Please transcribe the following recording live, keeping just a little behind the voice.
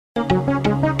Brethren,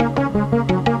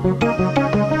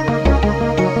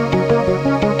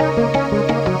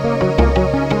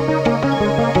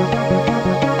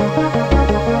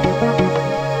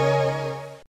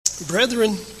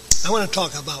 I want to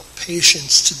talk about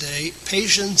patience today,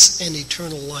 patience and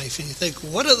eternal life. And you think,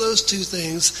 what do those two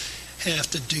things have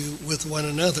to do with one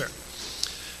another?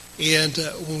 And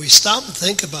when we stop and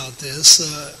think about this,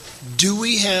 do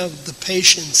we have the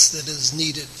patience that is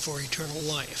needed for eternal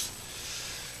life?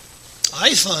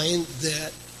 I find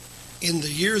that in the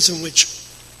years in which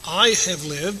I have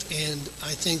lived, and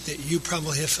I think that you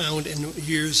probably have found in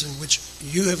years in which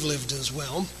you have lived as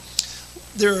well,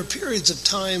 there are periods of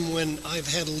time when I've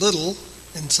had little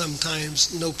and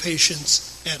sometimes no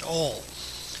patience at all.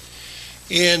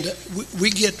 And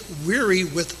we get weary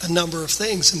with a number of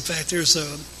things. In fact, there's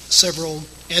several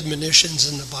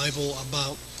admonitions in the Bible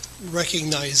about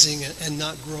recognizing and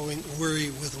not growing weary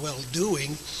with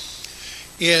well-doing.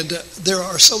 And there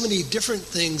are so many different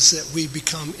things that we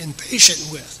become impatient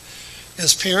with.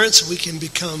 As parents, we can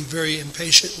become very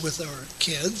impatient with our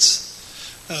kids.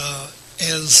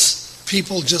 As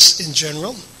people just in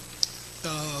general,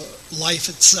 life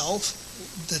itself,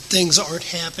 that things aren't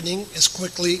happening as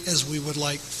quickly as we would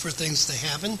like for things to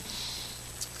happen.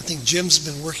 I think Jim's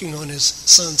been working on his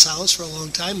son's house for a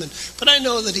long time, but I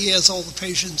know that he has all the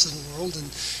patience in the world and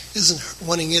isn't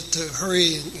wanting it to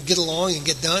hurry and get along and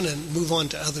get done and move on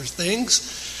to other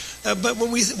things. But when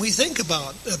we think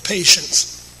about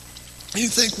patience, you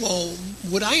think, well,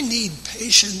 would I need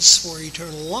patience for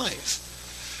eternal life?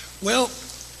 Well,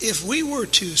 if we were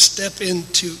to step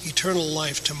into eternal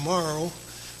life tomorrow,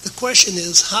 the question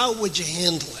is, how would you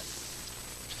handle it?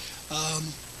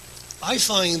 I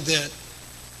find that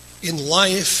in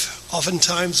life,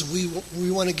 oftentimes we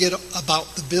want to get about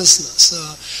the business.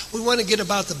 We want to get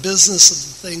about the business of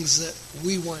the things that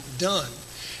we want done.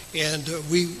 And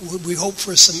we hope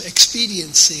for some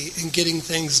expediency in getting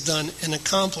things done and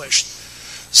accomplished.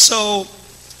 So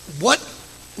what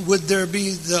would there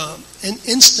be an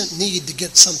instant need to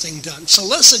get something done? So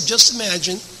let's just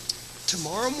imagine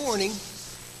tomorrow morning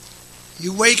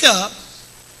you wake up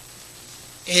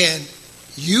and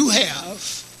you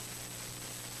have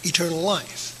eternal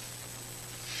life.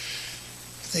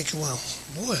 You think, well,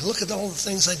 boy, look at all the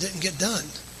things I didn't get done.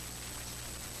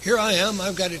 Here I am,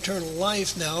 I've got eternal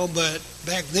life now, but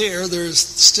back there's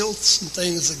still some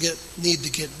things that need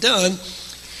to get done.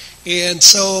 And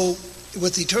so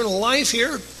with eternal life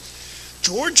here,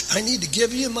 George, I need to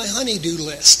give you my honey-do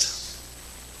list.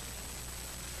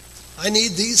 I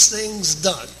need these things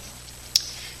done.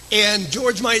 And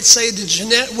George might say to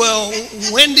Jeanette, well,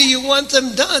 when do you want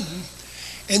them done?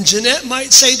 And Jeanette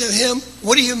might say to him,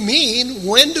 what do you mean?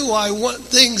 When do I want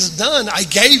things done? I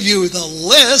gave you the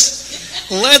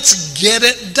list. Let's get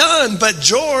it done. But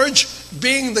George,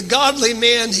 being the godly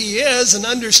man he is and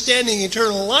understanding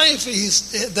eternal life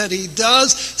that he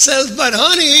does, says, but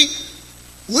honey,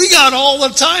 we got all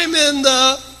the time in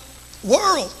the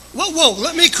world. Whoa,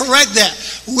 let me correct that.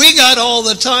 We got all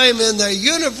the time in the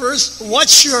universe.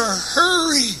 What's your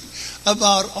hurry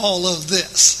about all of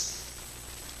this?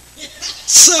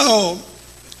 So,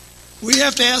 we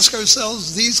have to ask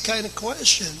ourselves these kind of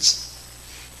questions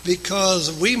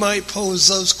because we might pose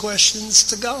those questions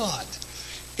to God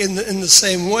in the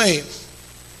same way.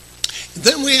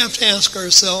 Then we have to ask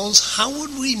ourselves, how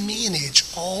would we manage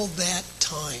all that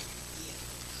time?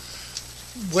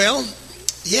 Well,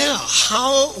 yeah,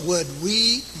 how would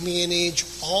we manage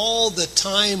all the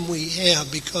time we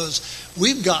have? Because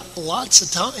we've got lots of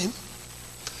time.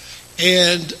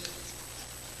 And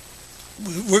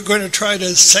we're going to try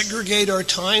to segregate our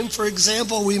time. For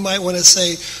example, we might want to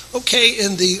say, okay,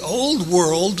 in the old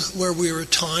world where we were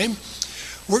time,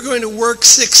 we're going to work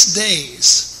 6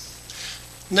 days.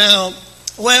 Now,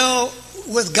 well,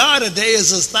 with God, a day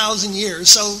is 1,000 years.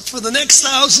 So for the next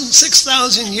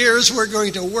 6,000 years, we're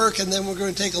going to work, and then we're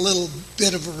going to take a little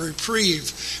bit of a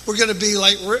reprieve. We're going to be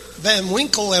like Van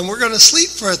Winkle, and we're going to sleep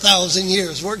for 1,000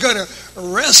 years. We're going to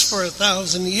rest for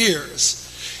 1,000 years.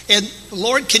 And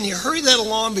Lord, can you hurry that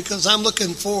along? Because I'm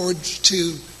looking forward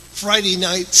to Friday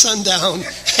night, sundown,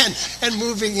 and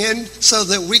moving in so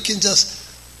that we can just...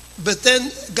 But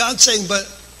then God's saying, but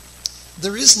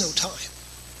there is no time.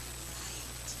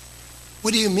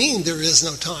 What do you mean there is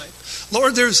no time?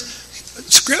 Lord,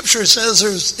 Scripture says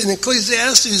there's, in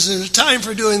Ecclesiastes, there's a time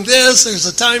for doing this, there's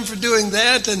a time for doing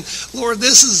that, and Lord,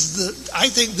 I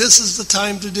think this is the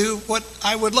time to do what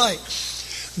I would like.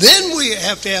 Then we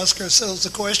have to ask ourselves the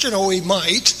question, or we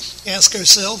might ask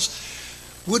ourselves,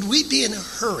 would we be in a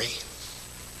hurry?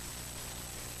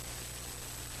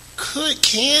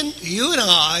 Can you and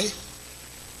I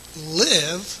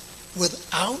live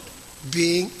without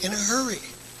being in a hurry.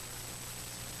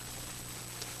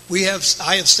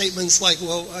 I have statements like,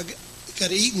 well, I got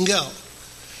to eat and go.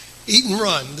 Eat and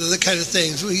run, they're the kind of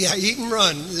things. Eat and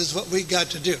run is what we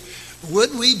got to do.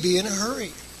 Would we be in a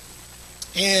hurry?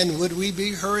 And would we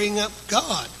be hurrying up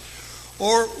God?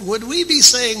 Or would we be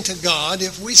saying to God,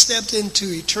 if we stepped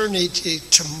into eternity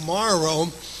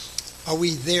tomorrow, are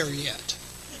we there yet?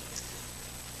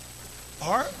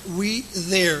 Are we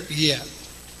there yet?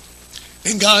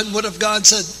 And God, what if God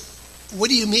said, what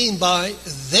do you mean by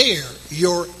there?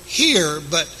 You're here,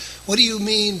 but what do you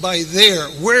mean by there?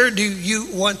 Where do you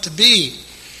want to be?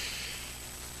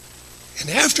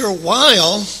 And after a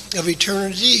while of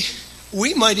eternity,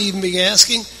 we might even be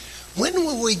asking, when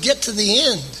will we get to the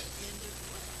end?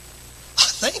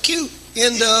 Thank you.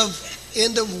 End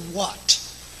of what?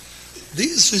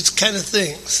 These are kind of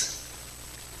things.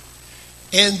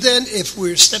 And then if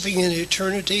we're stepping into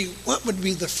eternity, what would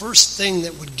be the first thing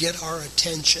that would get our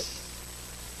attention?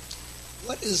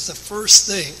 What is the first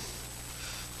thing?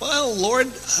 Well, Lord,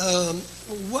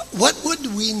 what would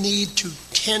we need to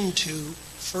tend to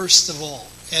first of all?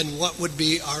 And what would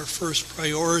be our first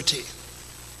priority?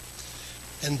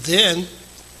 And then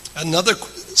another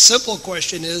simple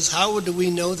question is, how do we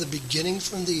know the beginning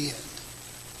from the end?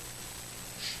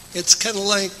 It's kind of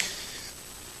like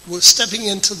we're stepping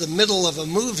into the middle of a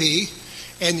movie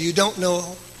and you don't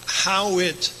know how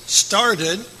it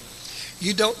started.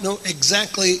 You don't know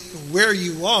exactly where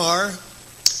you are.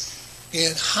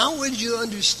 And how would you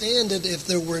understand it if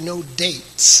there were no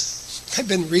dates? I've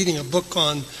been reading a book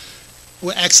on,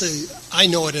 well, actually, I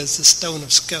know it as the Stone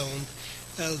of Scone.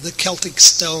 The Celtic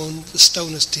stone, the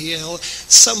stone is TL.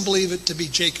 Some believe it to be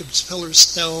Jacob's pillar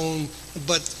stone,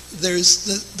 but there's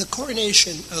the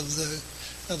coronation of the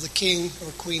king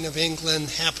or queen of England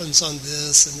happens on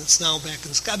this, and it's now back in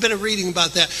the sky. I've been reading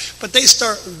about that, but they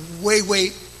start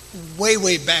way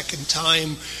back in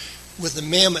time with the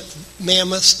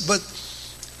mammoths,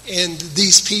 and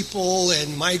these people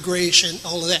and migration,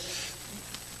 all of that,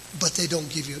 but they don't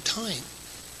give you a time.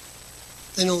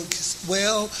 They don't.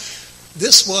 Well,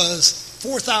 this was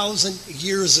 4,000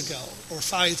 years ago, or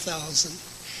 5,000.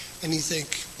 And you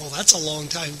think, well, that's a long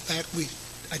time back.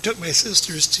 I took my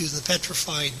sisters to the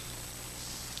petrified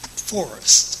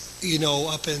forest,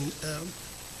 up in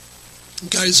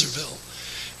Geyserville.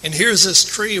 And here's this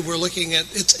tree we're looking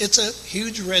at. It's a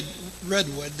huge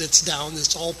redwood that's down.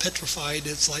 It's all petrified.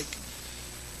 It's like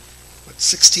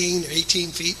 16 or 18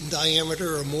 feet in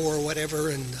diameter or more, or whatever,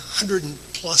 and 100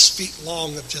 plus feet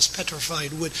long of just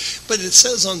petrified wood. But it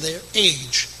says on their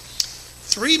age,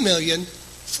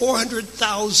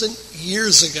 3,400,000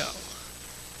 years ago,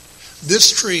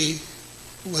 this tree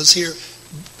was here.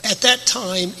 At that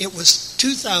time, it was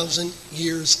 2,000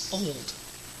 years old.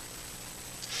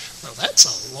 Now, that's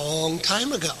a long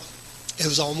time ago. It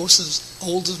was almost as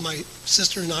old as my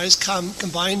sister and I's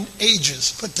combined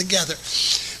ages put together.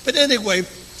 But anyway,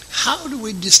 how do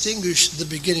we distinguish the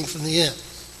beginning from the end?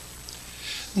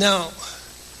 Now,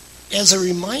 as a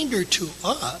reminder to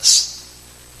us,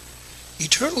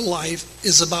 eternal life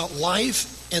is about life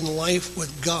and life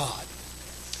with God.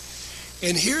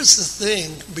 And here's the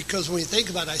thing, because when you think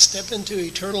about it, I step into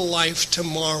eternal life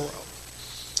tomorrow,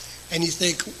 and you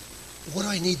think, what do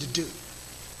I need to do?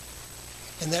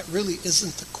 And that really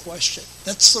isn't the question.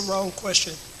 That's the wrong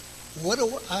question. What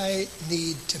do I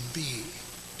need to be?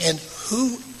 And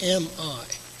who am I?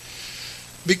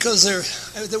 Because there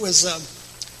was a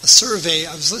survey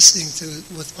I was listening to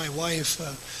with my wife,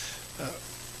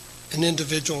 an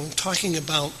individual, talking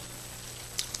about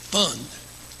fun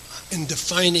and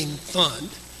defining fun.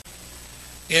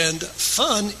 And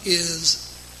fun is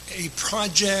a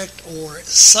project or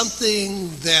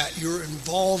something that you're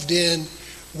involved in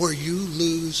where you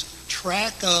lose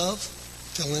track of,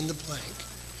 fill in the blank,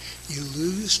 you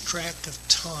lose track of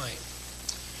time.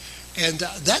 And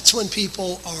that's when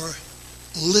people are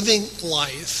living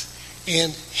life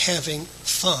and having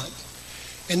fun.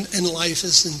 And life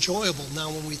is enjoyable. Now,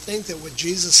 when we think that what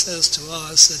Jesus says to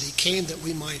us, that he came that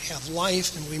we might have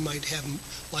life and we might have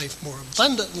life more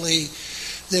abundantly,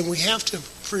 then we have to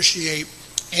appreciate,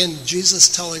 and Jesus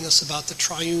telling us about the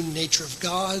triune nature of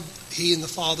God. He and the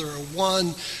Father are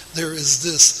one. There is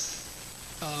this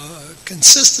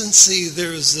consistency.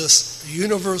 There is this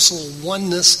universal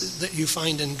oneness that you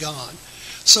find in God.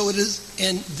 So it is,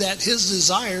 and that his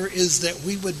desire is that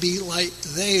we would be like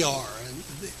they are. And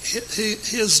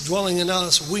his dwelling in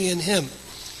us, we in him.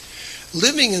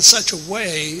 Living in such a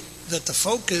way that the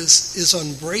focus is on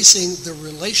embracing the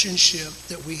relationship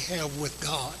that we have with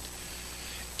God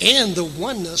and the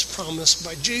oneness promised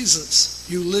by Jesus.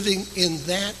 You living in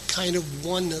that kind of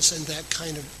oneness and that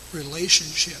kind of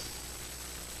relationship.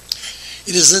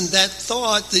 It is in that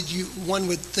thought that one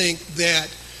would think that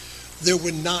there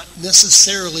would not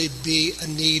necessarily be a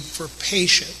need for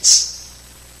patience.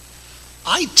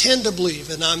 I tend to believe,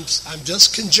 and I'm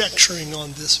just conjecturing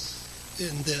on this,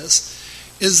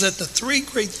 is that the three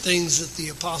great things that the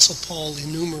Apostle Paul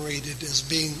enumerated as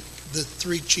being the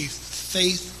three chief: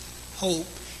 faith, hope,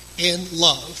 and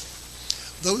love,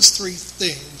 those three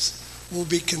things will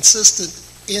be consistent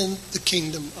in the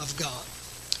kingdom of God.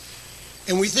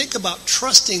 And we think about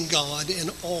trusting God in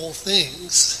all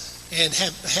things and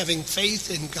having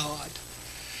faith in God.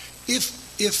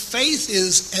 If faith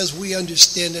is, as we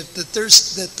understand it, that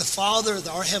the Father,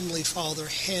 our Heavenly Father,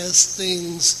 has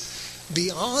things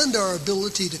beyond our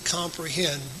ability to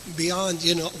comprehend, beyond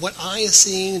what eye has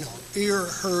seen or ear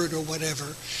heard or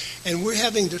whatever, and we're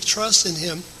having to trust in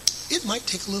Him, it might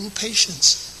take a little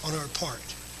patience on our part.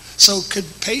 So could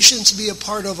patience be a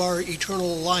part of our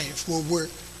eternal life, where we're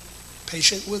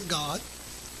patient with God,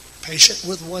 patient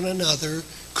with one another?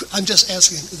 I'm just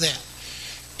asking that.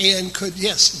 And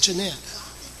yes, Jeanette.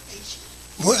 God is patient.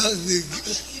 Well, if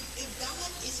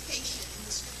God is patient, and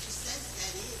the Scripture says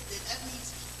that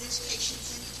means there's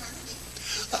patience in eternity.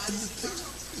 God is eternal.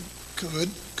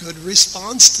 Good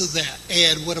response to that.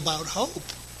 And what about hope?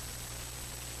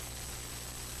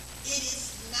 It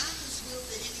is not His will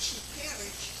that any should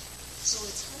perish, so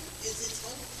it's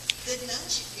hope that none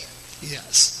should perish.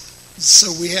 Yes.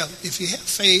 So if you have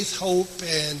faith, hope,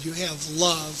 and you have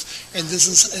love, and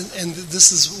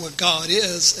this is what God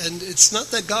is, and it's not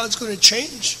that God's going to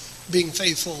change being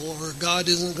faithful, or God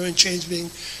isn't going to change being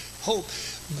hope,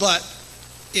 but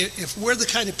if we're the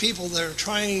kind of people that are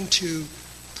trying to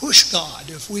push God,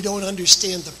 if we don't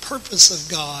understand the purpose of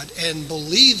God and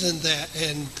believe in that,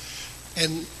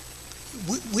 and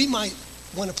we might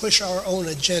want to push our own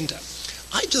agenda.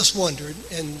 I just wondered,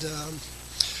 and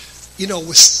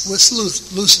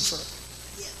with Lucifer,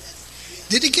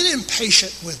 did he get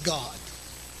impatient with God?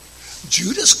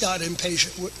 Judas got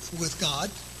impatient with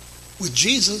God, with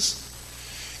Jesus,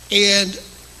 and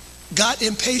got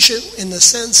impatient in the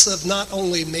sense of not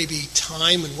only maybe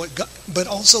time and what God, but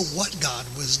also what God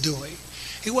was doing.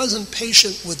 He wasn't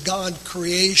patient with God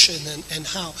creation and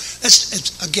how.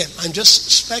 Again, I'm just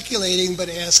speculating, but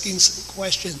asking some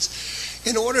questions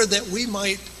in order that we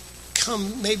might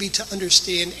come maybe to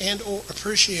understand and or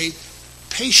appreciate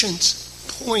patience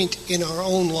point in our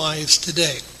own lives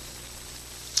today.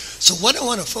 So what I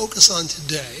want to focus on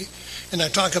today, and I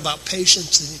talk about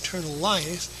patience in eternal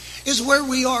life, is where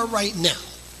we are right now.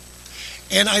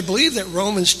 And I believe that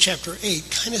Romans chapter 8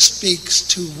 kind of speaks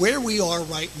to where we are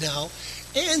right now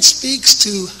and speaks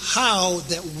to how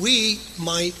that we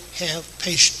might have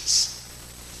patience.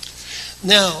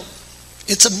 Now,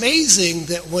 it's amazing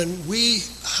that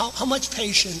how much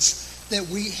patience that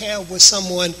we have with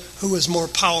someone who is more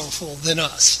powerful than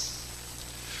us.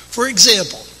 For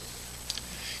example,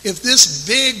 if this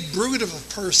big brute of a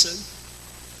person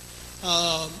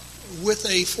with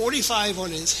a 45 on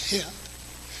his hip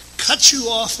cuts you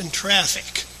off in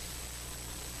traffic,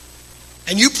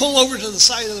 and you pull over to the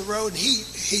side of the road, and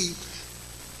he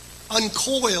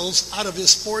uncoils out of his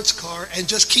sports car and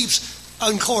just keeps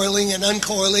uncoiling and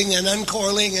uncoiling and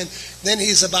uncoiling, and then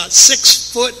he's about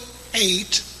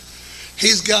 6'8".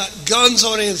 He's got guns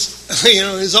on his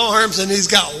arms, and he's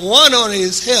got one on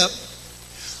his hip.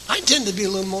 I tend to be a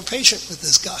little more patient with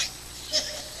this guy.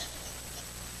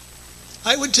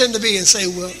 I would tend to be and say,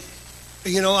 well,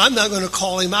 I'm not going to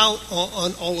call him out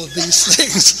on all of these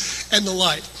things and the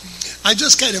like. I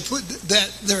just kind of put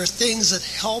that there are things that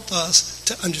help us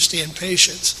to understand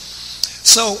patience.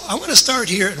 So I want to start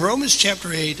here in Romans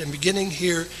chapter 8 and beginning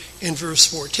here in verse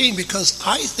 14, because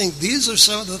I think these are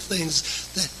some of the things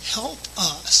that help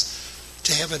us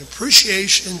to have an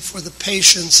appreciation for the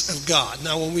patience of God.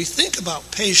 Now, when we think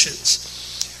about patience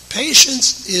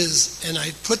is, and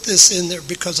I put this in there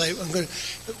because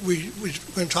we're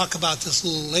going to talk about this a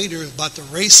little later about the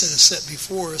race that is set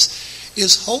before us,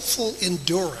 is hopeful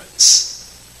endurance,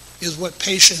 is what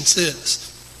patience is.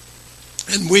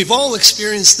 And we've all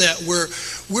experienced that.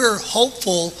 We're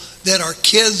hopeful that our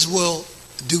kids will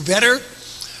do better.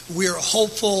 We're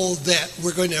hopeful that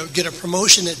we're going to get a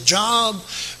promotion at job.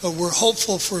 We're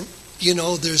hopeful for,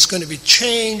 there's going to be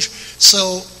change.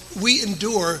 So we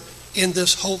endure in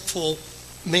this hopeful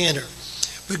manner.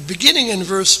 But beginning in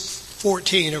verse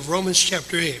 14 of Romans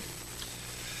chapter 8,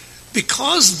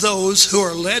 because those who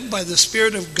are led by the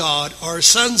Spirit of God are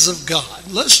sons of God.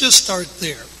 Let's just start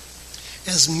there.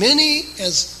 As many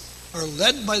as are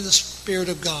led by the Spirit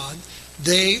of God,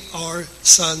 they are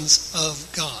sons of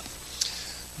God.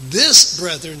 This,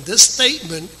 brethren, this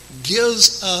statement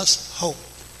gives us hope.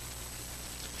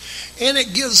 And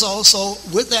it gives also,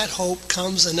 with that hope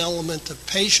comes an element of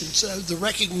patience, the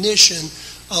recognition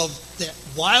of that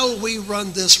while we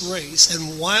run this race,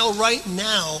 and while right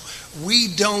now we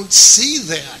don't see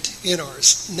that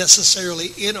necessarily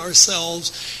in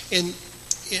ourselves in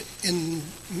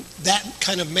that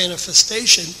kind of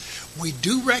manifestation, we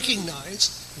do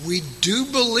recognize, we do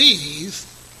believe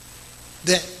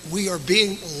that we are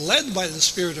being led by the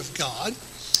Spirit of God,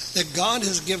 that God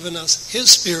has given us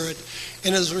His Spirit,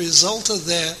 and as a result of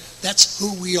that, that's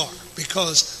who we are,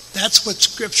 because that's what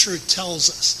Scripture tells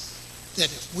us, that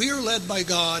if we are led by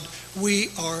God, we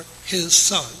are His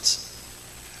sons.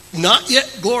 Not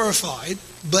yet glorified,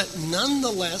 but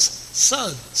nonetheless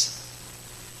sons.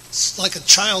 It's like a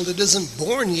child that isn't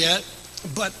born yet,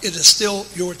 but it is still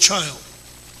your child.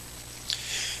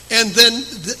 And then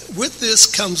with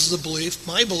this comes the belief,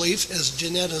 my belief, as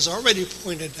Jeanette has already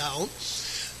pointed out,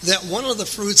 that one of the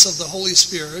fruits of the Holy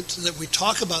Spirit that we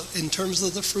talk about in terms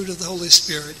of the fruit of the Holy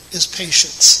Spirit is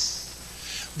patience.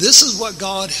 This is what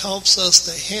God helps us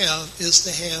to have, is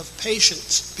to have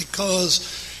patience,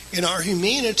 because in our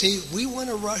humanity, we want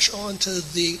to rush on to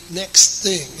the next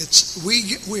thing.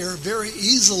 We are very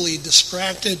easily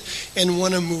distracted and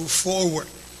want to move forward.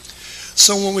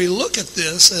 So when we look at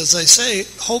this, as I say,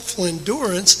 hopeful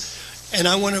endurance, and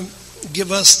I want to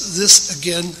give us this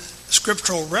again,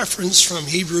 scriptural reference from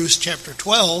Hebrews chapter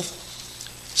 12,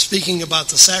 speaking about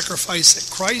the sacrifice that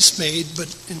Christ made,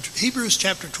 but in Hebrews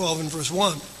chapter 12 and verse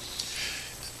 1,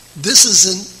 this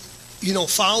is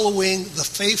following the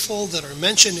faithful that are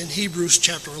mentioned in Hebrews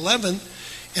chapter 11,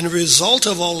 and a result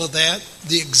of all of that,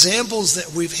 the examples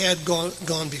that we've had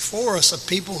gone before us of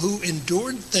people who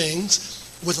endured things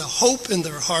with a hope in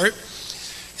their heart.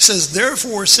 He says,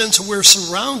 therefore, since we're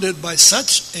surrounded by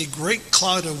such a great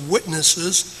cloud of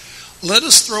witnesses, let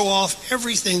us throw off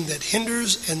everything that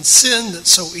hinders and sin that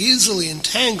so easily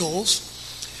entangles,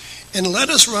 and let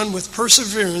us run with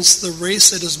perseverance the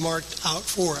race that is marked out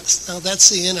for us. Now that's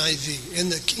the NIV. In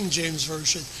the King James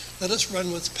Version, let us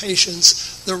run with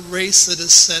patience the race that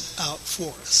is set out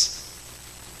for us.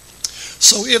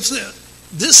 So if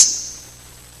this,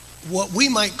 what we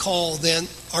might call then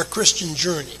our Christian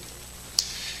journey,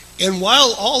 and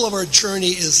while all of our journey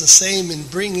is the same in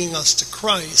bringing us to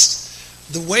Christ,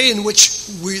 the way in which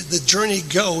the journey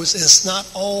goes is not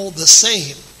all the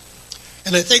same.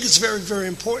 And I think it's very, very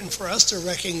important for us to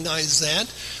recognize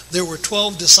that. There were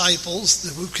 12 disciples,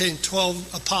 there became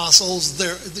 12 apostles.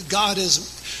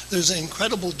 There's an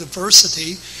incredible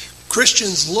diversity.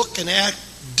 Christians look and act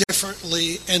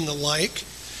differently and the like.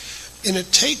 And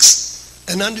it takes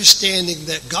an understanding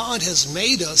that God has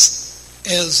made us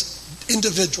as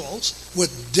individuals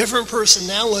with different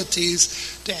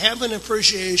personalities to have an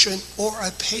appreciation or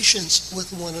a patience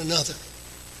with one another.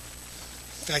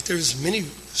 In fact, there's many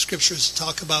scriptures that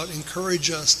talk about encourage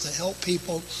us to help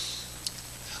people.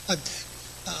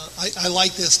 I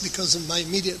like this because of my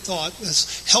immediate thought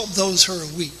is help those who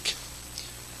are weak.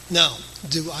 Now,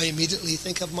 do I immediately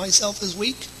think of myself as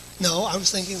weak? No, I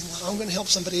was thinking, well, I'm going to help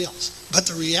somebody else. But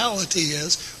the reality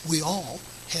is we all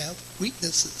have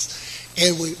weaknesses.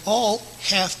 And we all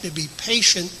have to be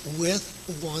patient with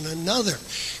one another.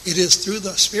 It is through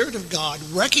the Spirit of God,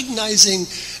 recognizing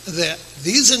that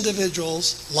these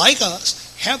individuals, like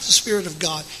us, have the Spirit of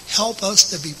God, help us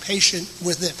to be patient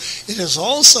with them. It is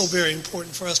also very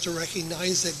important for us to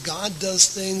recognize that God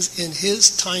does things in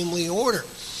His timely order.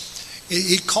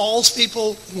 He calls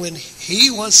people when He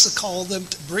wants to call them,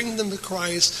 to bring them to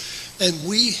Christ, and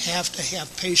we have to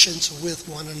have patience with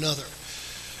one another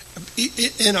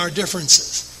in our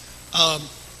differences.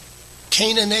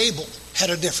 Cain and Abel had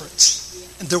a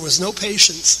difference, and there was no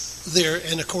patience there,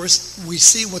 and of course we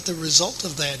see what the result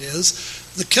of that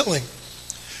is, the killing.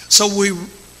 So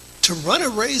to run a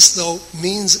race, though,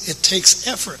 means it takes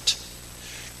effort.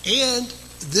 And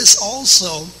this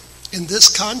also, in this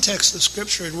context of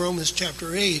Scripture in Romans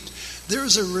chapter 8, there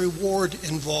is a reward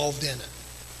involved in it.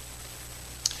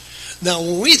 Now,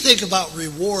 when we think about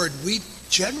reward, we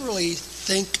generally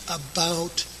think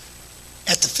about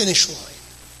at the finish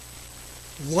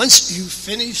line. Once you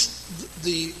finish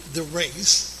the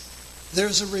race,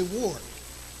 there's a reward.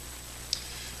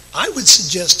 I would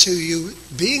suggest to you,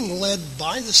 being led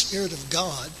by the Spirit of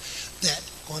God, that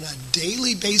on a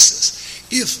daily basis,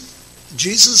 if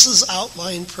Jesus'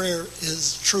 outline prayer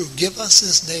is true, give us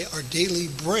this day our daily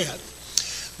bread,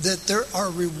 that there are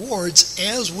rewards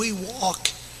as we walk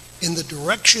in the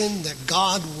direction that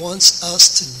God wants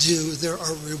us to do. There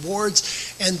are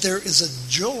rewards, and there is a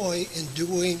joy in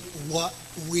doing what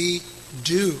we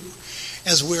do.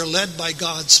 As we're led by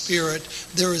God's Spirit,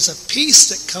 there is a peace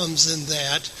that comes in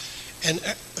that. And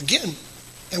again,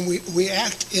 And we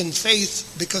act in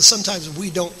faith because sometimes we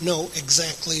don't know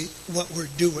exactly what we're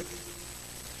doing.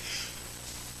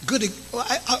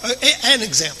 An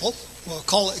example, well, I'll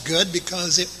call it good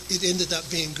because it ended up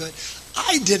being good.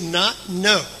 I did not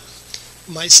know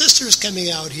my sister's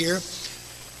coming out here.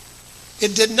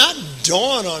 It did not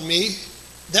dawn on me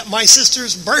that my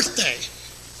sister's birthday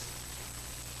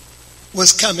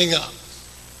was coming up.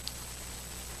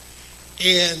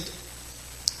 And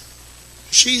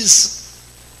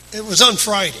it was on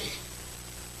Friday.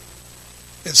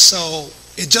 And so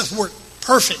it just worked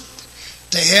perfect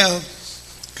to have,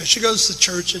 because she goes to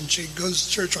church and she goes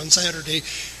to church on Saturday,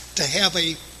 to have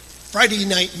a Friday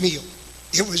night meal.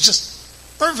 It was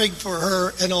just perfect for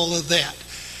her and all of that.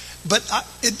 But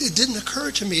it didn't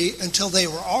occur to me until they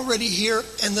were already here,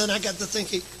 and then I got to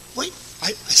thinking, wait,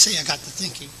 I got to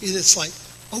thinking. It's like,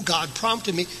 oh, God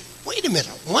prompted me, wait a minute,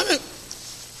 one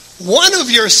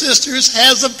of your sisters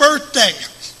has a birthday.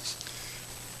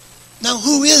 Now,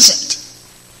 who is it?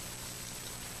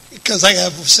 Because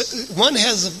one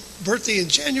has a birthday in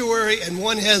January and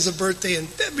one has a birthday in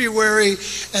February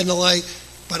and the like,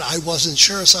 but I wasn't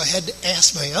sure, so I had to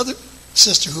ask my other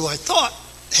sister who I thought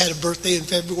had a birthday in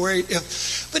February.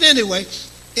 But anyway,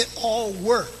 it all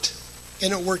worked,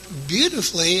 and it worked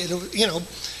beautifully. And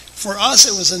for us,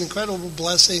 it was an incredible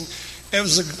blessing. It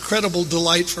was an incredible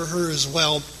delight for her as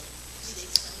well.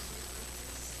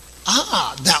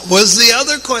 That was the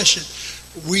other question.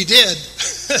 We did.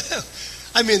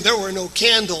 I mean, there were no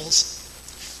candles,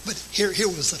 but here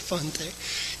was the fun thing.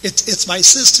 It's my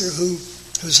sister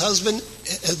whose husband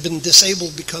had been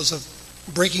disabled because of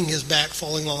breaking his back,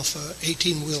 falling off an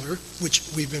 18-wheeler, which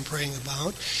we've been praying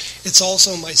about. It's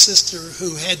also my sister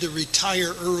who had to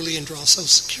retire early and draw Social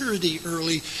Security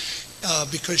early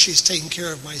because she's taking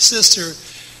care of my sister,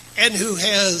 and who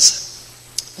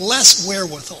has less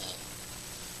wherewithal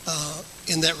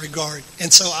in that regard.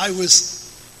 And so I was,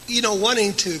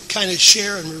 wanting to kind of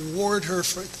share and reward her,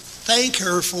 thank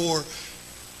her for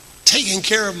taking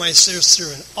care of my sister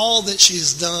and all that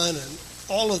she's done and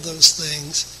all of those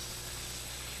things.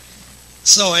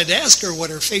 So I'd ask her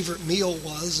what her favorite meal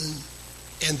was,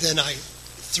 and then I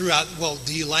threw out, well,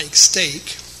 do you like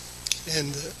steak?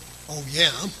 And, oh,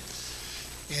 yeah.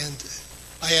 And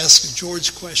I asked a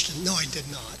George question. No, I did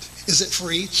not. Is it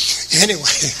free? Anyway.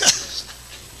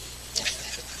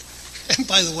 And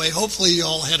by the way, hopefully you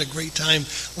all had a great time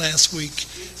last week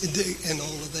and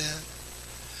all of that.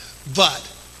 But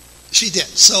she did.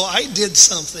 So I did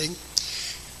something.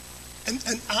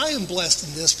 And I am blessed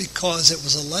in this because it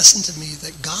was a lesson to me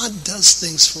that God does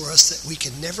things for us that we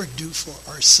can never do for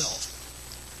ourselves.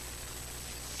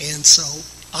 And so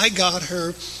I got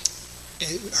her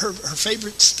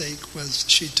favorite steak was,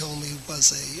 she told me,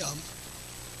 was a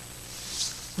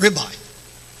ribeye.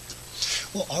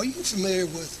 Well, are you familiar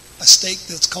with a steak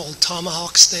that's called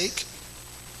tomahawk steak?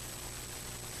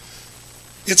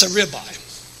 It's a ribeye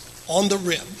on the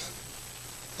rib.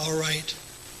 All right.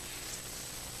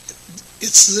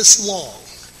 It's this long,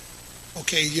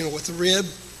 okay, with the rib,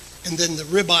 and then the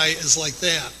ribeye is like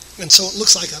that. And so it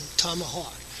looks like a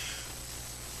tomahawk.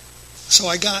 So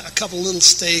I got a couple little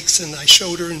steaks, and I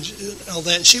showed her and all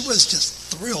that, and she was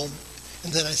just thrilled.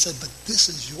 And then I said, but this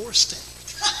is your steak.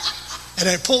 And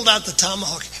I pulled out the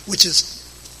tomahawk, which is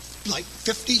like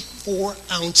 54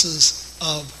 ounces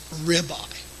of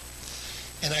ribeye.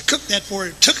 And I cooked that for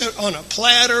her, took it on a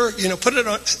platter, put it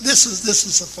on, this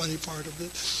is the funny part of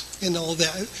it, and all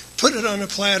that. Put it on a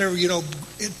platter,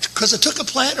 because it took a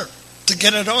platter to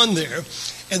get it on there,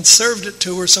 and served it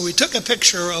to her. So we took a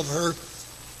picture of her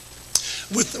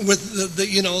with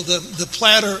the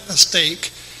platter of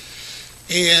steak,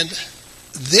 and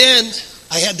then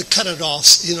I had to cut it off,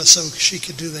 so she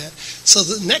could do that. So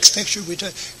the next picture we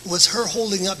took was her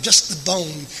holding up just the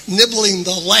bone, nibbling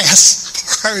the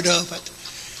last part of it.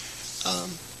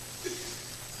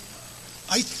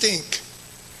 I think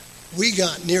we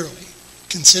got nearly,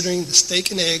 considering the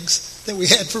steak and eggs that we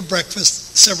had for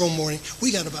breakfast several mornings,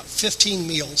 we got about 15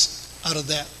 meals out of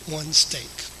that one steak.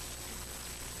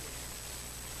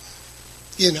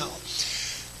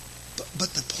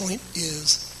 But the point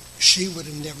is, she would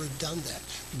have never done that.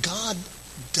 God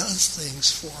does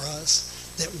things for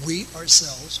us that we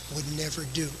ourselves would never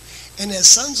do. And as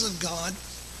sons of God,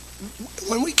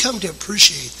 when we come to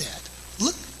appreciate that,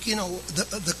 look,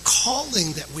 the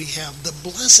calling that we have, the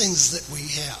blessings that we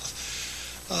have,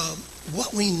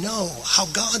 what we know, how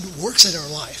God works in our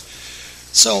life.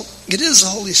 So it is the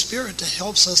Holy Spirit that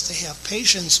helps us to have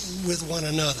patience with one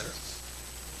another.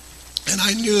 And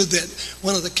I knew that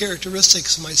one of the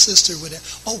characteristics my sister would have,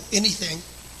 anything,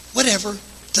 whatever,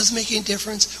 Doesn't make any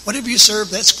difference. Whatever you serve,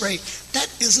 that's great. That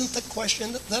isn't the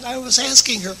question that I was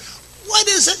asking her. What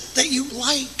is it that you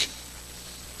like?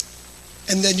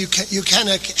 And then you kind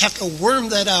of have to worm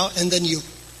that out, and then you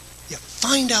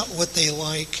find out what they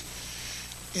like.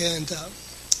 And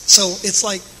so it's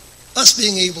like us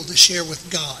being able to share with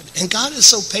God. And God is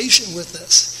so patient with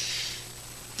us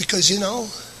because,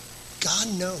 God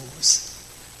knows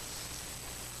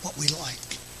what we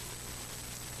like,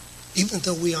 even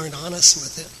though we aren't honest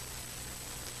with him.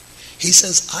 He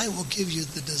says, I will give you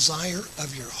the desire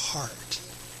of your heart.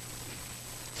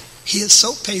 He is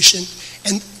so patient,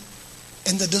 and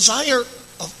the desire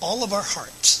of all of our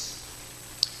hearts,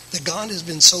 that God has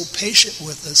been so patient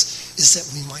with us, is that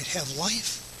we might have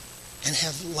life and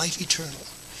have life eternal.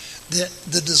 That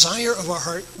the desire of our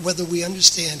heart, whether we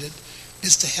understand it,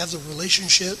 is to have the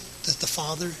relationship that the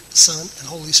Father, Son, and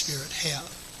Holy Spirit have,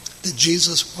 that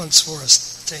Jesus wants for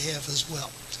us to have as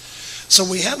well. So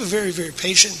we have a very, very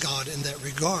patient God in that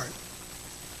regard.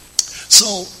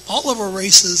 So all of our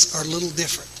races are a little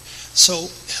different. So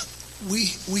we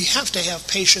have to have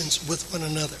patience with one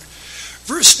another.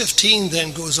 Verse 15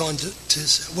 then goes on to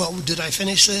well, did I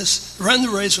finish this? Run the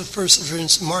race with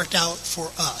perseverance marked out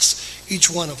for us, each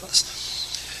one of us.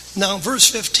 Now, verse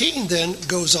 15 then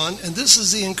goes on, and this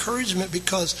is the encouragement,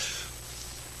 because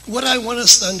what I want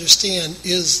us to understand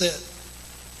is that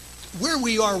where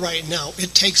we are right now,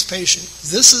 it takes patience.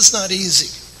 This is not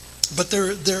easy, but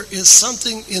there is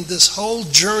something in this whole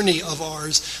journey of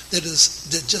ours that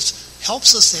just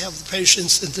helps us to have the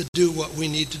patience and to do what we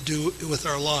need to do with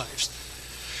our lives.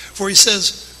 For he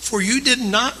says, for you did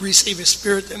not receive a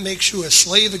spirit that makes you a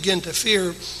slave again to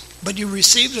fear, but you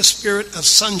received a spirit of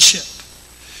sonship.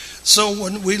 So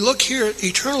when we look here at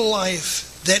eternal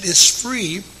life that is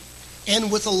free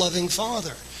and with a loving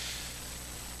Father,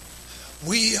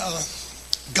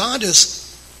 God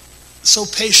is so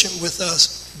patient with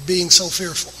us being so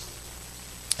fearful.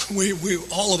 We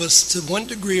all of us, to one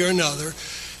degree or another,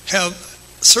 have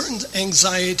certain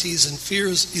anxieties and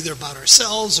fears either about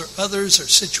ourselves or others or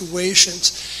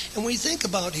situations. And we think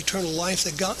about eternal life,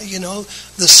 that God,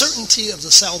 the certainty of the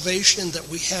salvation that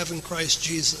we have in Christ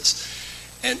Jesus,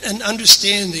 and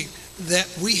understanding that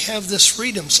we have this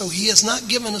freedom. So he has not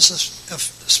given us a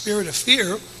spirit of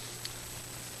fear,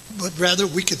 but rather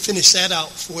we could finish that out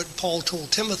for what Paul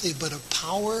told Timothy, but of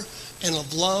power and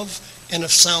of love and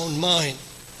of sound mind.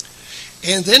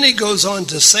 And then he goes on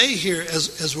to say here,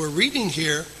 as we're reading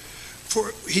here,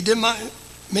 for he did not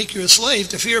make you a slave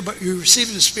to fear, but you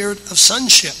received the spirit of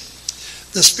sonship,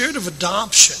 the spirit of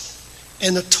adoption,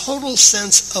 and a total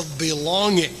sense of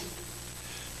belonging.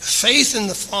 Faith in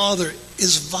the Father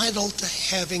is vital to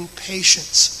having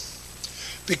patience.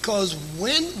 Because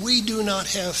when we do not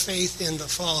have faith in the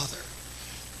Father,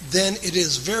 then it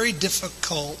is very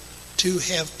difficult to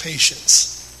have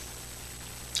patience.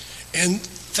 And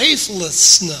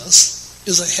faithlessness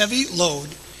is a heavy load,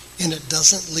 and it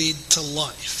doesn't lead to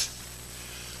life.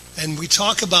 And we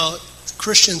talk about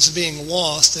Christians being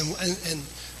lost, and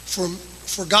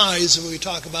for guys, we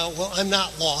talk about, well, I'm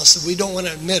not lost, and we don't want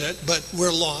to admit it, but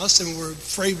we're lost, and we're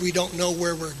afraid we don't know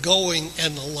where we're going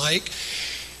and the like.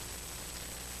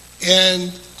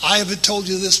 And I have told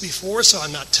you this before, so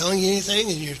I'm not telling you anything,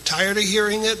 and you're tired of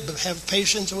hearing it, but have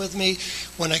patience with me.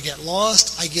 When I get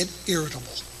lost, I get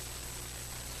irritable.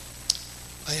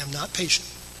 I am not patient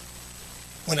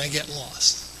when I get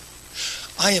lost.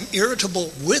 I am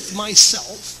irritable with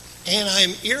myself, and I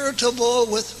am irritable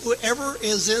with whoever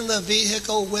is in the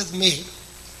vehicle with me.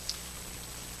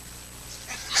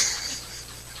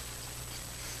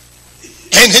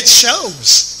 And it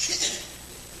shows.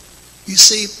 You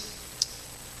see,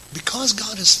 because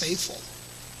God is faithful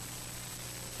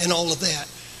and all of that,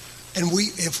 and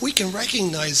if we can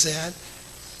recognize that,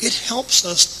 it helps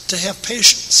us to have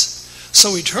patience.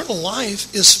 So eternal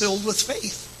life is filled with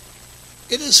faith.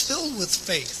 It is filled with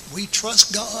faith. We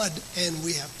trust God, and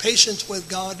we have patience with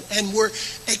God, and we're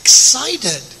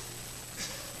excited.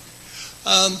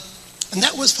 And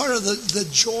that was part of the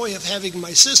joy of having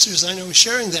my sisters. I know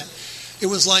sharing that. It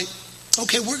was like,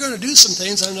 okay, we're going to do some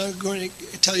things. I'm not going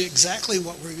to tell you exactly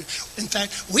what we're doing. In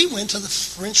fact, we went to the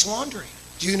French Laundry.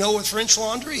 Do you know what French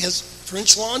Laundry has?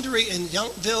 French Laundry in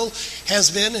Yountville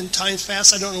has been, in times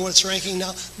past, I don't know what it's ranking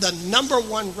now, the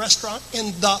 #1 restaurant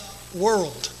in the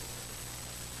world.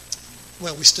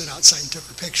 Well, we stood outside and took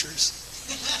our pictures.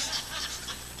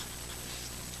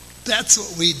 That's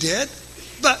what we did.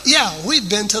 But yeah, we've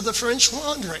been to the French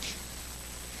Laundry.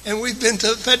 And we've been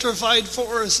to Petrified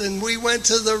Forest, and we went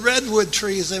to the redwood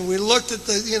trees, and we looked at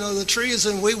the trees,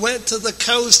 and we went to the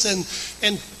coast and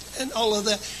all of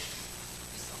that.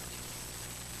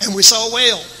 And we saw a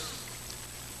whale.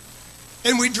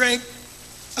 And we drank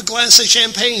a glass of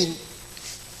champagne.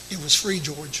 It was free,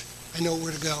 George. I know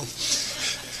where to go.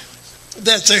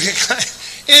 That's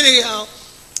okay. Anyhow,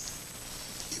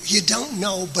 you don't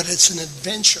know, but it's an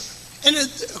adventure. And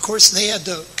of course, they had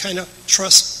to kind of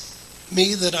trust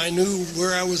me that I knew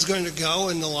where I was going to go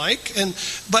and the like.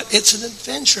 But it's an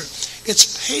adventure.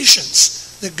 It's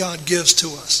patience that God gives to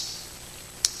us.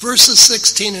 Verses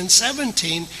 16 and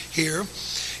 17 here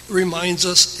reminds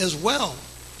us as well.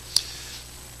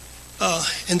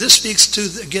 And this speaks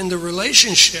to, again, the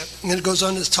relationship. And it goes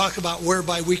on to talk about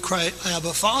whereby we cry,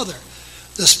 Abba, Father.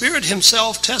 The Spirit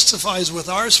himself testifies with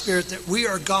our spirit that we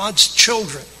are God's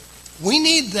children. We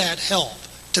need that help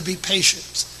to be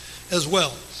patient as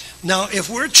well. Now, if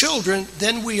we're children,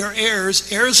 then we are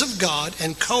heirs, heirs of God,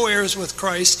 and co-heirs with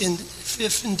Christ,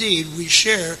 if indeed we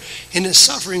share in his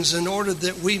sufferings, in order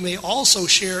that we may also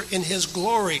share in his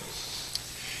glory.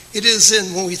 It is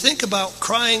when we think about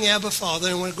crying Abba Father,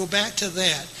 and I want to go back to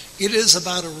that, it is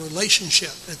about a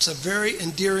relationship. It's a very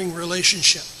endearing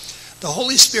relationship. The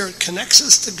Holy Spirit connects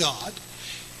us to God.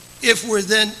 If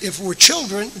we're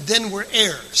children, then we're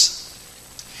heirs.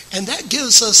 And that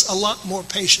gives us a lot more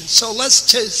patience. So let's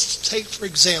just take, for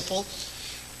example,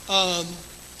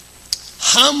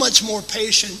 how much more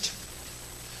patient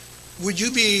would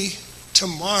you be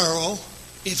tomorrow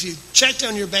if you checked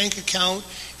on your bank account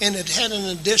and it had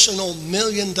an additional $1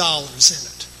 million in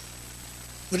it?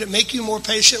 Would it make you more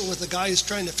patient with the guy who's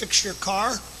trying to fix your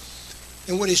car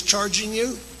and what he's charging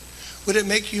you? Would it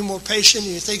make you more patient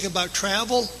when you think about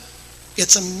travel?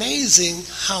 It's amazing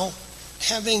how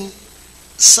having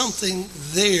something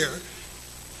there.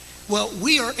 Well,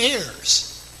 we are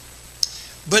heirs.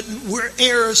 But we're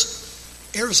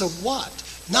heirs of what?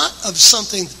 Not of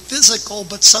something physical,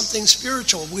 but something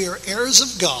spiritual. We are heirs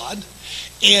of God,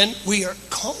 and we are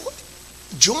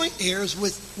joint heirs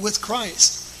with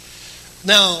Christ.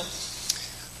 Now,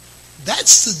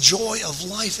 that's the joy of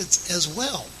life as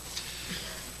well.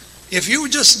 If you were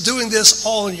just doing this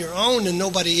all on your own and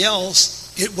nobody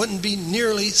else, it wouldn't be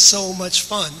nearly so much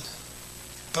fun.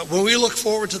 But when we look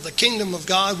forward to the kingdom of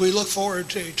God, we look forward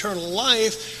to eternal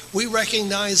life, we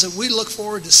recognize that we look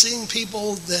forward to seeing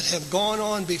people that have gone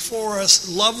on before us,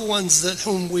 loved ones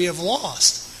whom we have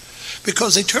lost.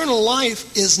 Because eternal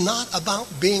life is not about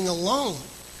being alone.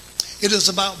 It is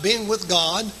about being with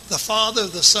God, the Father,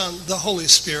 the Son, the Holy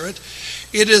Spirit.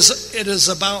 It is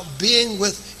about being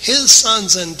with his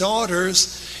sons and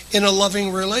daughters in a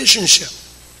loving relationship.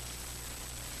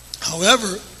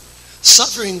 However,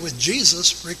 suffering with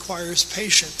Jesus requires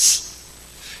patience.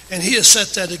 And he has set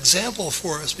that example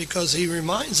for us because he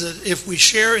reminds us that if we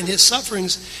share in his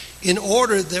sufferings in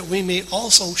order that we may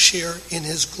also share in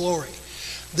his glory.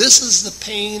 This is the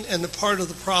pain and the part of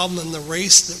the problem and the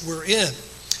race that we're in.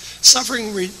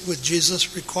 Suffering with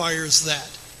Jesus requires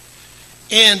that.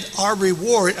 And our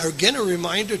reward, again a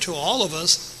reminder to all of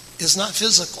us, is not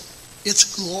physical.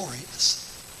 It's glorious.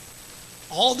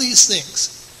 All these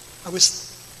things. I was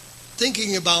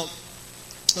thinking about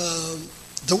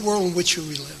the world in which we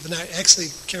live. And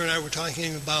Karen and I were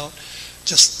talking about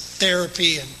just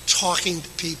therapy and talking to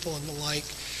people and the like.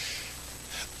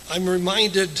 I'm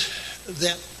reminded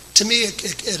that, to me,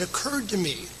 it occurred to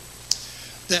me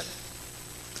that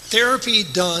therapy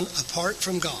done apart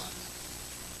from God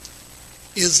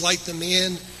is like the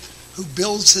man who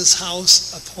builds his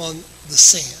house upon the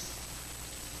sand.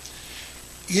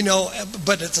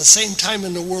 But at the same time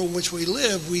in the world in which we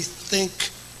live, we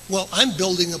think, well, I'm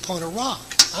building upon a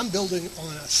rock. I'm building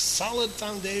on a solid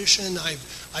foundation.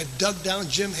 I've dug down.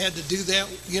 Jim had to do that,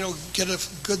 get a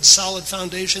good solid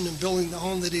foundation in building the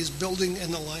home that he's building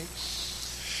and the like.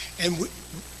 And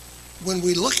when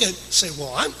we look at, say,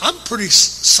 well, I'm pretty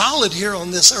solid here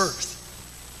on this earth.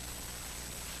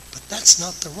 But that's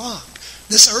not the rock.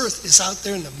 This earth is out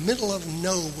there in the middle of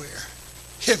nowhere.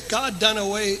 If God did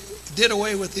away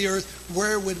with the earth,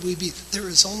 where would we be? There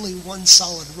is only one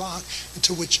solid rock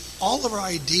into which all of our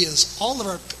ideas, all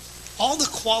the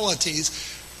qualities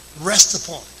rest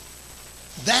upon.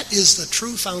 That is the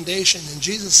true foundation. And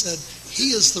Jesus said,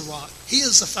 he is the rock. He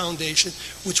is the foundation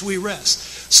which we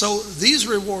rest. So these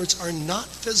rewards are not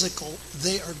physical.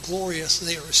 They are glorious.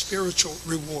 They are spiritual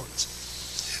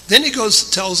rewards. Then he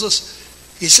tells us,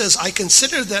 he says, I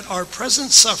consider that our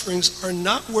present sufferings are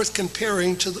not worth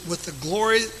comparing with the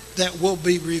glory that will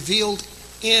be revealed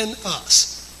in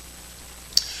us.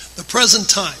 The present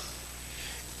time.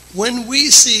 When we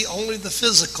see only the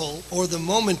physical or the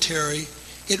momentary,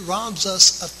 it robs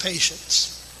us of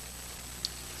patience.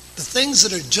 The things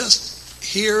that are just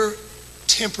here,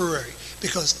 temporary.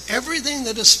 Because everything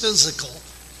that is physical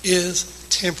is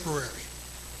temporary.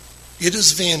 It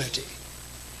is vanity.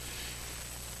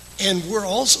 And we're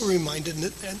also reminded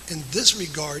in this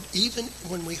regard, even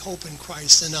when we hope in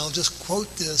Christ, and I'll just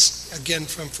quote this again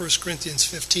from 1 Corinthians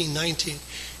 15:19.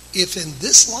 If in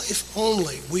this life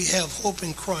only we have hope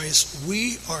in Christ,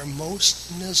 we are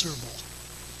most miserable.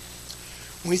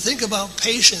 When we think about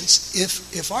patience,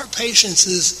 if our patience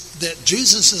is that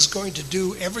Jesus is going to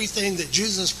do everything that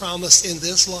Jesus promised in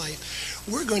this life,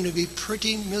 we're going to be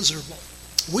pretty miserable.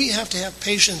 We have to have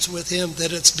patience with him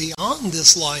that it's beyond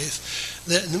this life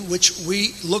in which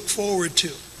we look forward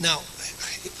to. Now,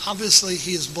 obviously,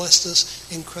 he has blessed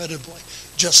us incredibly.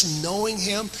 Just knowing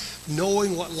him,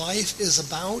 knowing what life is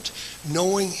about,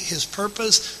 knowing his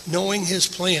purpose, knowing his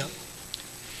plan.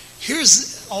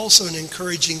 Here's also an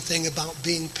encouraging thing about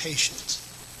being patient.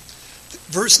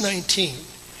 Verse 19,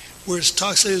 where it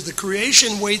talks about the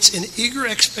creation waits in eager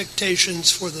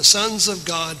expectations for the sons of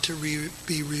God to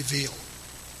be revealed.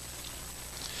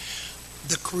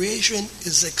 The creation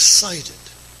is excited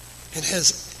and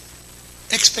has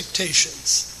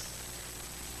expectations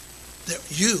that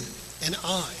you and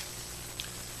I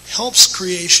helps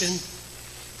creation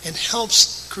and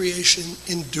helps creation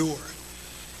endure.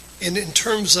 And in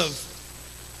terms of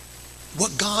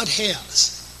what God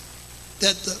has,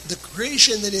 that the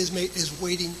creation that is made is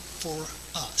waiting for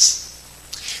us.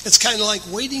 It's kind of like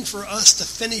waiting for us to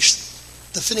finish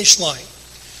the finish line.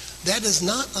 That is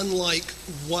not unlike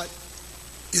what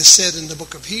is said in the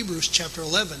book of Hebrews chapter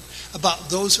 11 about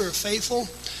those who are faithful.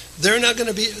 They're not going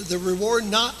to be the reward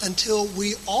not until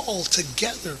we all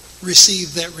together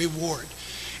receive that reward.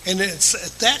 And it's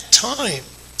at that time,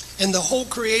 and the whole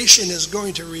creation is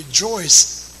going to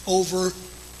rejoice over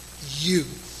you,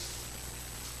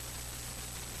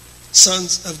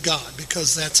 sons of God,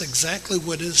 because that's exactly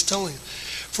what it is telling.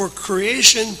 For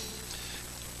creation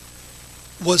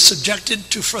was subjected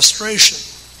to frustration.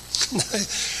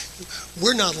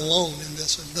 We're not alone in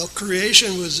this one. The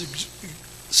creation was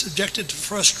subjected to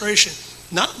frustration,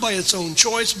 not by its own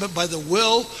choice, but by the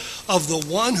will of the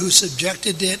one who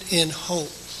subjected it in hope.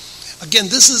 Again,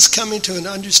 this is coming to an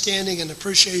understanding and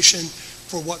appreciation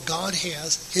for what God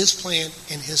has, his plan,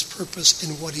 and his purpose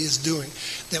in what he is doing.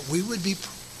 That we would be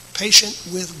patient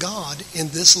with God in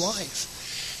this life.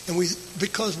 And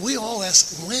because we all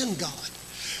ask, when, God?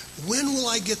 When will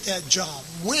I get that job?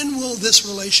 When will this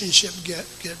relationship get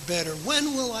better?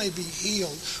 When will I be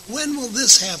healed? When will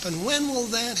this happen? When will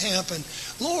that happen?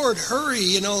 Lord, hurry,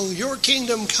 your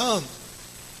kingdom come.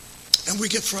 And we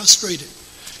get frustrated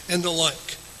and the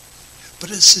like.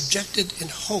 But it's subjected in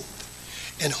hope.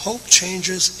 And hope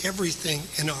changes everything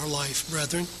in our life,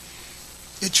 brethren.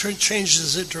 It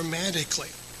changes it dramatically.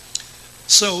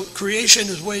 So creation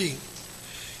is waiting.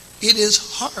 It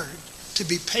is hard to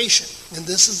be patient. And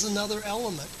this is another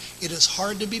element. It is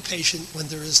hard to be patient when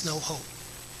there is no hope.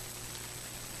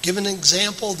 Give an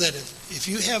example that if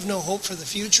you have no hope for the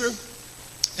future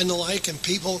and the like, and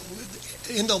people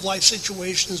end of life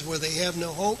situations where they have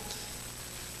no hope,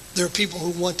 there are people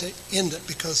who want to end it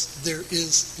because there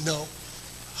is no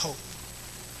hope.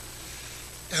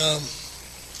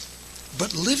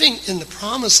 But living in the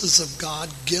promises of God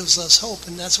gives us hope,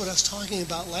 and that's what I was talking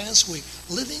about last week.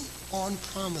 Living on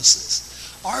promises.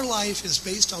 Our life is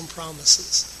based on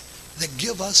promises that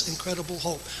give us incredible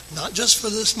hope, not just for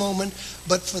this moment,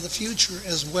 but for the future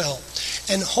as well.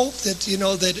 And hope that,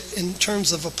 that in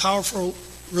terms of a powerful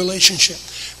relationship,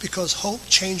 because hope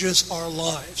changes our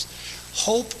lives.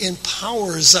 Hope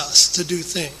empowers us to do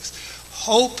things.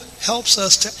 Hope helps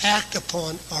us to act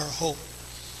upon our hope.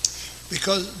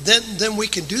 Because then we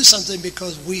can do something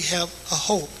because we have a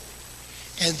hope.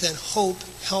 And then hope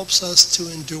helps us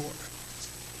to endure.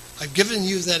 I've given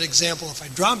you that example. If I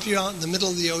drop you out in the middle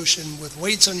of the ocean with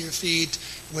weights on your feet,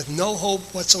 with no hope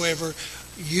whatsoever,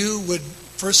 you would,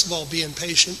 first of all, be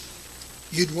impatient.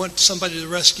 You'd want somebody to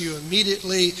rescue you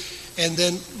immediately,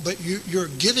 but your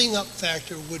giving up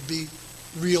factor would be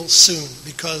real soon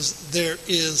because there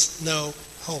is no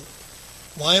hope.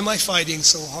 Why am I fighting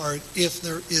so hard if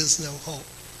there is no hope?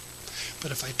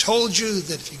 But if I told you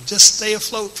that if you just stay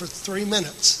afloat for 3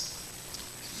 minutes,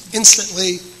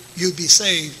 instantly you'd be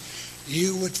saved,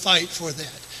 you would fight for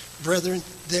that. Brethren,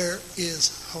 there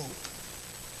is hope.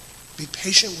 Be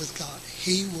patient with God.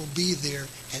 He will be there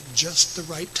at just the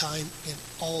right time in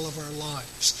all of our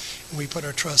lives. And we put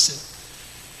our trust in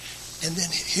it. And then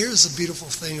here's the beautiful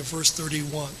thing of verse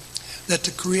 31. That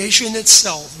the creation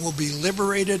itself will be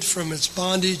liberated from its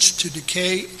bondage to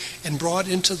decay and brought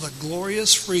into the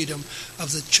glorious freedom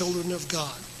of the children of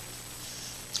God.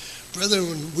 Brethren,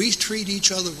 when we treat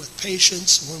each other with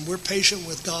patience, when we're patient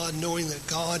with God, knowing that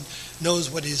God knows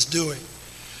what he's doing,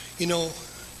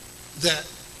 that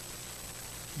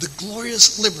the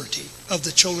glorious liberty of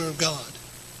the children of God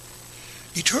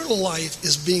Eternal life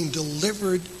is being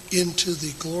delivered into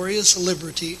the glorious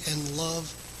liberty and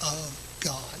love of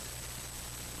God.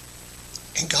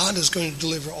 And God is going to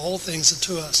deliver all things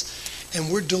to us. And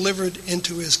we're delivered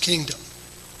into his kingdom.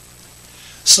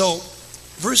 So,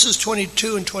 verses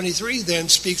 22 and 23 then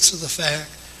speaks of the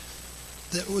fact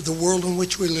that the world in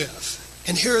which we live.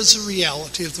 And here is the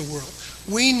reality of the world.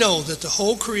 We know that the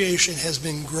whole creation has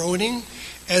been groaning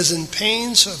as in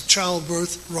pains of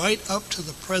childbirth right up to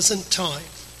the present time.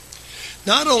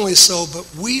 Not only so, but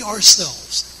we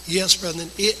ourselves, yes, brethren,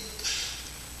 it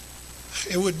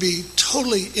would be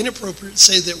totally inappropriate to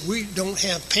say that we don't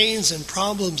have pains and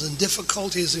problems and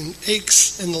difficulties and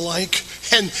aches and the like.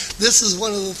 And this is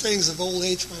one of the things of old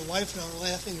age my wife and I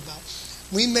are laughing about.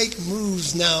 We make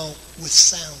moves now with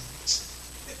sounds.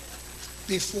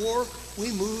 Before,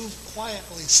 we move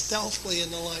quietly, stealthily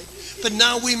and the like. But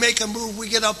now we make a move, we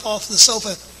get up off the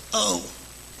sofa. Oh,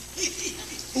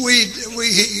 we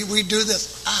do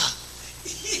this.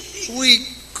 We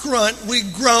grunt, we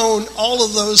groan, all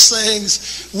of those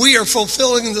things. We are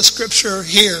fulfilling the scripture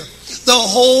here.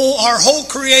 Our whole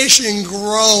creation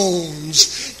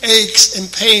groans, aches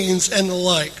and pains and the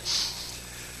like.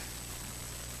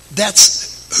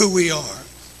 That's who we are.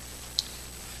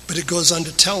 But it goes on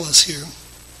to tell us here,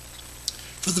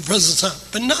 for the present time.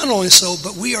 But not only so,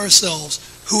 but we ourselves,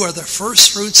 who are the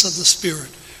first fruits of the Spirit,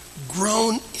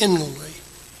 groan inwardly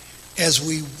as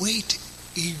we wait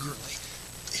eagerly.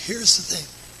 Here's the thing.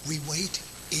 We wait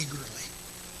eagerly.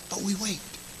 But we wait.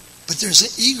 But there's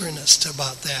an eagerness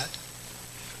about that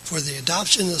for the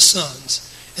adoption of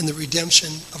sons and the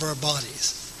redemption of our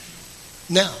bodies.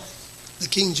 Now, the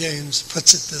King James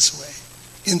puts it this way.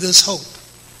 In this hope,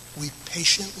 we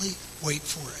patiently wait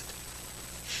for it.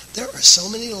 There are so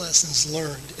many lessons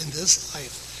learned in this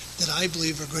life that I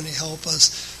believe are going to help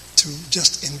us to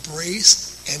just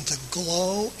embrace and to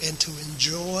glow and to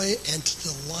enjoy and to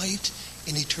delight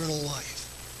in eternal life.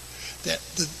 That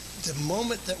the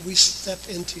moment that we step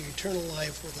into eternal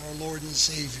life with our Lord and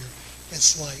Savior,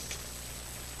 it's like,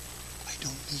 I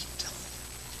don't need time.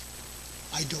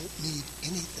 I don't need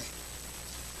anything.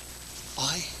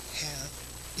 I have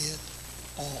it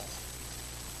all.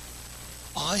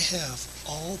 I have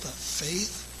all the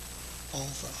faith, all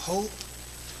the hope,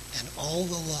 and all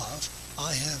the love.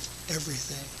 I have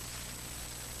everything.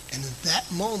 And in that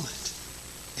moment,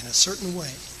 in a certain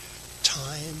way,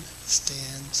 time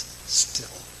stands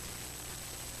still.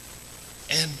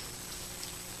 And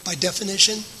by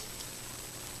definition,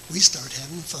 we start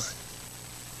having fun,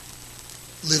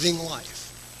 living life.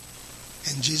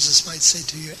 And Jesus might say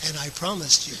to you, and I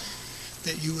promised you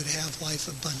that you would have life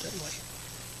abundantly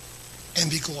and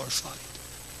be glorified.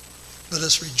 Let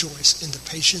us rejoice in the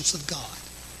patience of God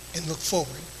and look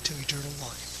forward to eternal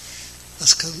life.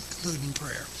 Let's conclude in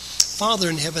prayer. Father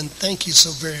in heaven, thank you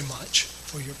so very much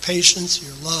for your patience,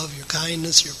 your love, your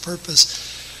kindness, your purpose,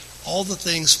 all the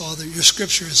things, Father, your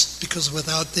scriptures, because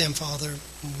without them, Father,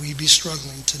 we'd be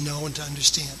struggling to know and to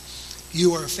understand.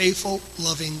 You are a faithful,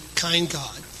 loving, kind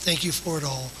God. Thank you for it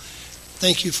all.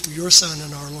 Thank you for your Son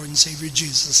and our Lord and Savior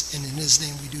Jesus, and in his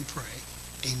name we do pray.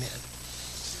 Amen.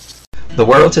 The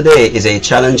world today is a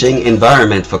challenging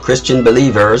environment for Christian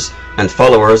believers and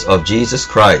followers of Jesus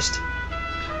Christ.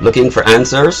 Looking for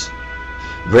answers?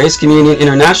 Grace Communion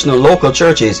International local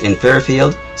churches in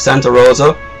Fairfield, Santa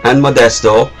Rosa, and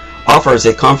Modesto offers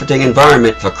a comforting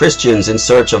environment for Christians in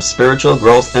search of spiritual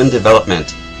growth and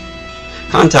development.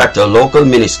 Contact our local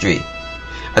ministry.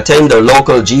 Attend our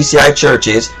local GCI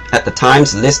churches at the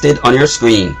times listed on your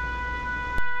screen.